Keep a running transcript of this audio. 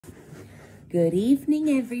Good evening,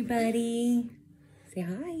 everybody. Say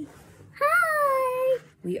hi. Hi.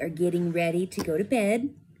 We are getting ready to go to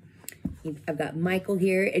bed. I've got Michael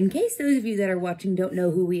here. In case those of you that are watching don't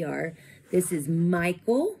know who we are, this is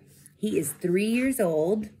Michael. He is 3 years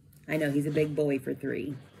old. I know, he's a big boy for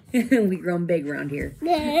 3. We grown big around here.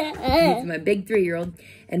 He's my big 3-year-old.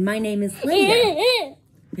 And my name is Linda.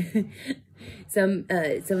 Some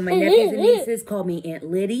of my nephews and nieces call me Aunt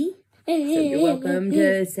Liddy. So you're welcome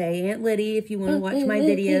to say Aunt Liddy if you want to watch my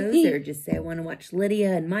videos, or just say I want to watch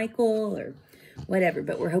Lydia and Michael or whatever.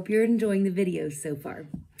 But we hope you're enjoying the videos so far.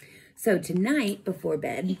 So tonight before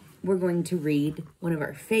bed, we're going to read one of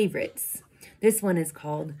our favorites. This one is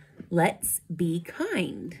called Let's Be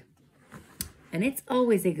Kind. And it's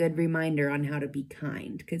always a good reminder on how to be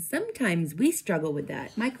kind, because sometimes we struggle with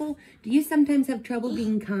that. Michael, do you sometimes have trouble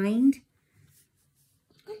being kind?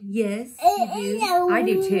 Yes, you do. I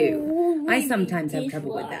do too. I sometimes have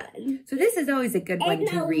trouble with that. So this is always a good one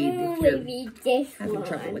to read if you're having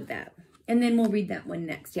trouble with that. And then we'll read that one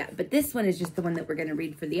next. Yeah, but this one is just the one that we're going to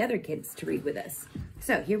read for the other kids to read with us.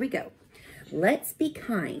 So here we go. Let's Be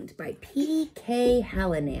Kind by P.K.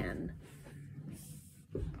 Hallinan.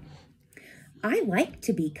 I like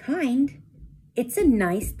to be kind. It's a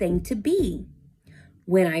nice thing to be.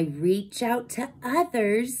 When I reach out to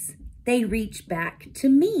others, they reach back to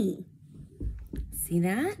me. See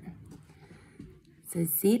that? So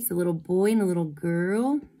see, it's a little boy and a little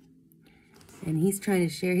girl. And he's trying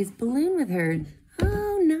to share his balloon with her.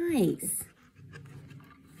 Oh, nice.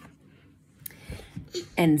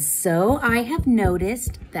 And so I have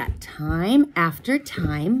noticed that time after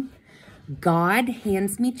time, God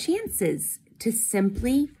hands me chances to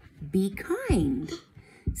simply be kind.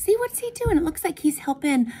 See, what's he doing? It looks like he's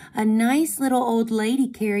helping a nice little old lady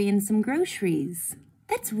carrying some groceries.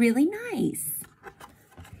 That's really nice.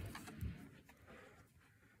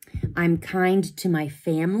 I'm kind to my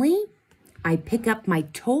family. I pick up my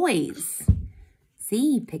toys.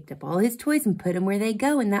 See, he picked up all his toys and put them where they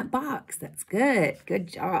go in that box. That's good. Good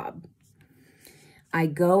job. I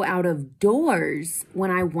go out of doors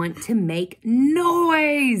when I want to make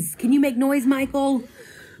noise. Can you make noise, Michael?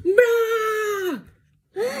 Blah!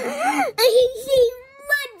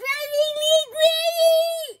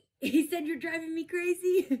 He said you're driving me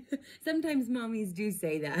crazy? Sometimes mommies do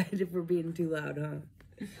say that if we're being too loud,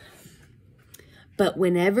 huh? But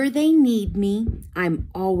whenever they need me, I'm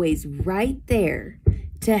always right there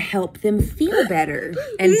to help them feel better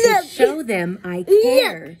and to show them I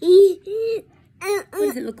care. What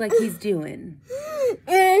does it look like he's doing?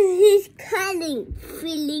 He's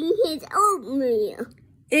feeding his oatmeal.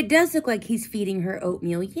 It does look like he's feeding her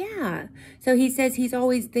oatmeal, yeah. So he says he's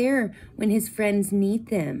always there when his friends need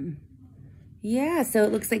them. Yeah, so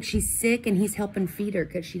it looks like she's sick and he's helping feed her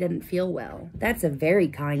because she doesn't feel well. That's a very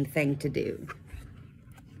kind thing to do.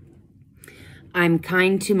 I'm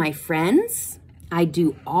kind to my friends. I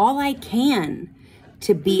do all I can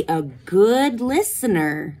to be a good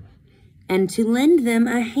listener and to lend them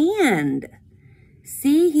a hand.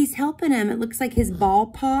 See, he's helping him. It looks like his ball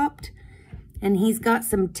popped. And he's got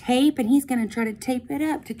some tape, and he's going to try to tape it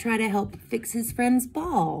up to try to help fix his friend's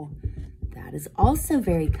ball. That is also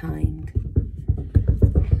very kind.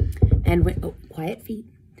 And when, oh, quiet feet.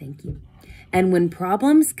 Thank you. And when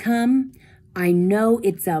problems come, I know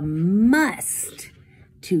it's a must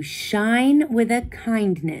to shine with a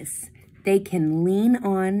kindness they can lean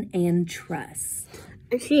on and trust.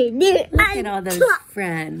 Look at all those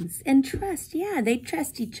friends. And trust, yeah, they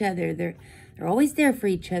trust each other. They're always there for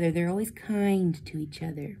each other. They're always kind to each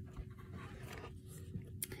other.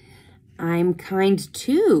 I'm kind,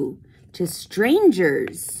 too, to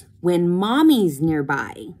strangers when mommy's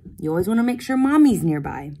nearby. You always want to make sure mommy's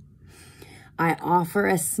nearby. I offer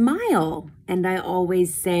a smile, and I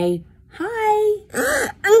always say, hi.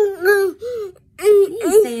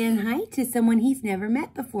 He's saying hi to someone he's never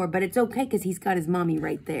met before, but it's okay because he's got his mommy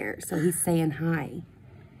right there, so he's saying hi.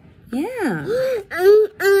 Yeah.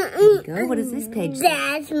 There you go. What does this page say?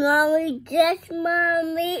 That's mommy. That's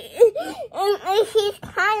mommy. And he's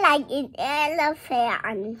kind of like an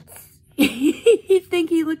elephant. You think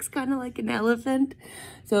he looks kind of like an elephant?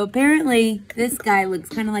 So apparently this guy looks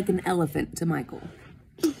kind of like an elephant to Michael.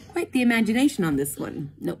 Quite the imagination on this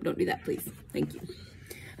one. Nope, don't do that, please. Thank you.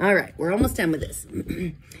 All right, we're almost done with this.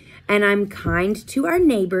 And I'm kind to our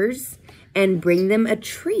neighbors and bring them a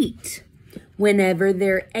treat whenever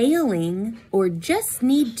they're ailing or just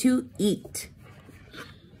need to eat.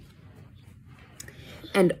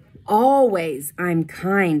 And always I'm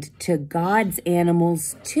kind to God's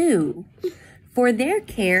animals too, for their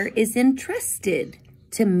care is entrusted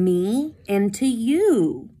to me and to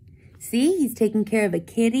you. See, he's taking care of a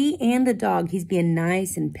kitty and a dog. He's being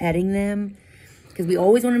nice and petting them. Because we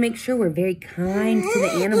always want to make sure we're very kind to the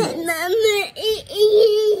animals. Mama,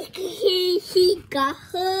 he got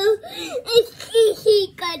her.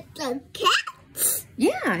 He got the cat.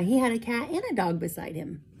 Yeah, he had a cat and a dog beside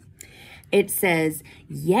him. It says,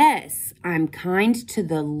 yes, I'm kind to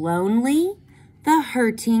the lonely, the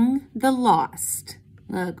hurting, the lost.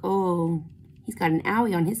 Look, oh, he's got an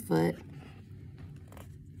owie on his foot.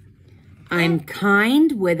 I'm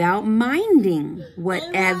kind without minding,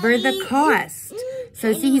 whatever the cost.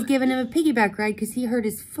 So see, he's giving him a piggyback ride because he hurt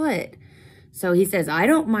his foot. So he says, I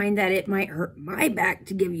don't mind that it might hurt my back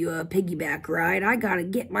to give you a piggyback ride. I got to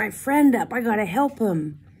get my friend up. I got to help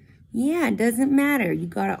him. Yeah, it doesn't matter. You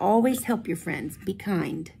got to always help your friends. Be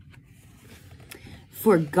kind.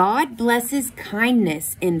 For God blesses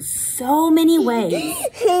kindness in so many ways.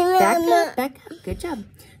 Back up. Good job.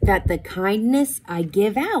 That the kindness I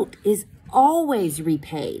give out is always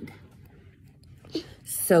repaid.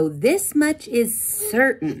 So this much is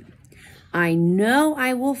certain. I know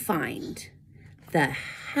I will find the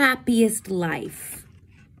happiest life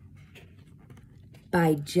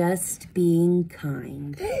by just being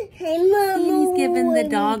kind. Hey, Mama, See, he's giving the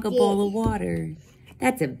dog a bowl of water.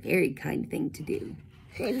 That's a very kind thing to do.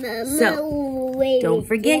 Hey, Mama, So, don't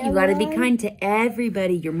forget, you got to be kind to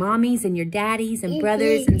everybody. Your mommies and your daddies and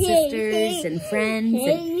brothers and sisters and friends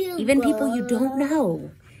and even people you don't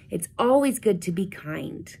know. It's always good to be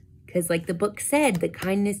kind. Because like the book said, the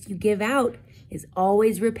kindness you give out is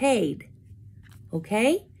always repaid.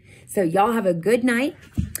 Okay? So y'all have a good night.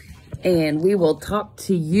 And we will talk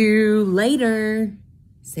to you later.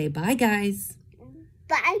 Say bye, guys.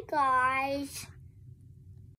 Bye, guys.